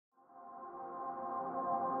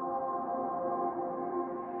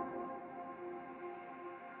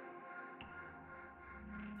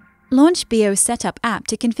Launch Beo Setup app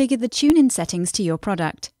to configure the tune-in settings to your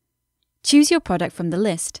product. Choose your product from the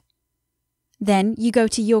list. Then you go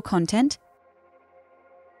to Your Content,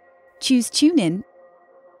 choose Tune-in,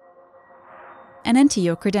 and enter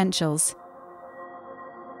your credentials.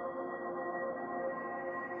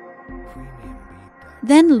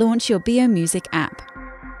 Then launch your Beo Music app.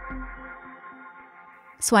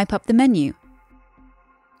 Swipe up the menu.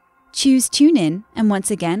 Choose Tune-in and once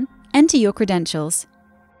again, enter your credentials.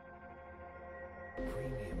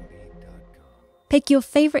 Pick your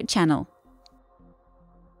favorite channel.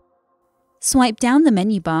 Swipe down the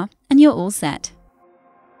menu bar and you're all set.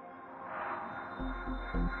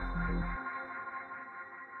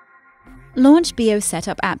 Launch Beo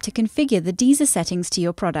Setup app to configure the Deezer settings to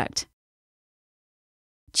your product.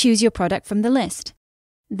 Choose your product from the list.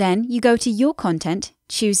 Then you go to Your Content,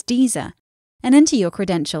 choose Deezer, and enter your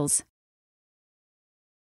credentials.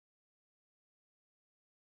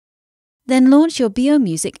 Then launch your Beo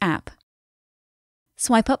Music app.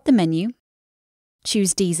 Swipe up the menu,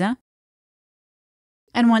 choose Deezer,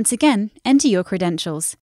 and once again, enter your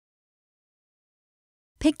credentials.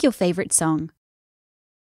 Pick your favorite song.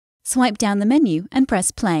 Swipe down the menu and press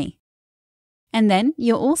play. And then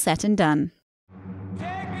you're all set and done.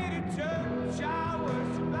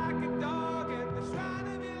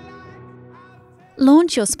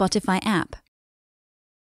 Launch your Spotify app.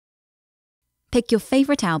 Pick your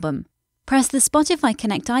favorite album. Press the Spotify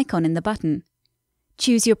Connect icon in the button.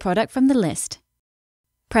 Choose your product from the list.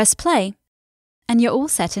 Press play, and you're all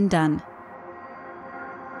set and done.